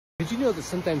Did you know that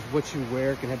sometimes what you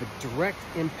wear can have a direct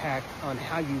impact on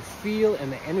how you feel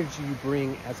and the energy you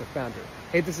bring as a founder?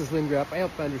 Hey, this is Lynn Grupp. I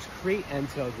help founders create and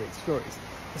tell great stories.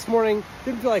 This morning,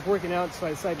 didn't feel like working out, so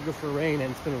I decided to go for a rain, and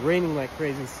it's been raining like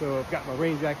crazy, so I've got my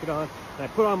rain jacket on, and I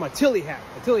put on my Tilly hat.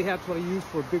 My Tilly hat's what I use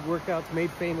for big workouts, made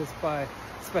famous by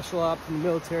special ops and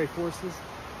military forces.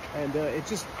 And it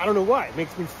just, I don't know why, it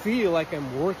makes me feel like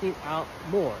I'm working out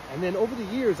more. And then over the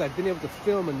years, I've been able to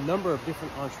film a number of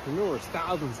different entrepreneurs,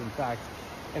 thousands in fact.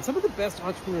 And some of the best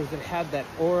entrepreneurs that had that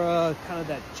aura, kind of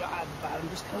that jive about them,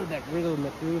 just kind of that rhythm,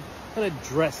 that groove, kind of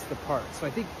dress the part. So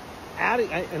I think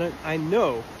I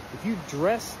know if you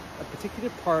dress a particular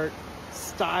part,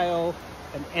 style,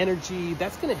 and energy,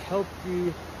 that's going to help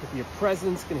you with your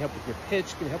presence, going to help with your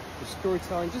pitch, going to help with your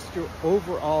storytelling, just your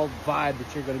overall vibe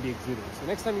that you're going to be exuding. So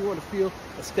next time you want to feel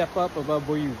a step up above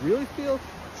where you really feel,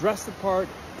 dress the part,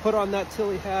 put on that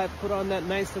Tilly hat, put on that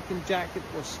nice looking jacket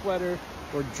or sweater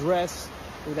or dress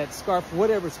or that scarf,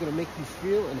 whatever it's going to make you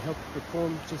feel and help you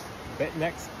perform just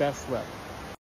next best level.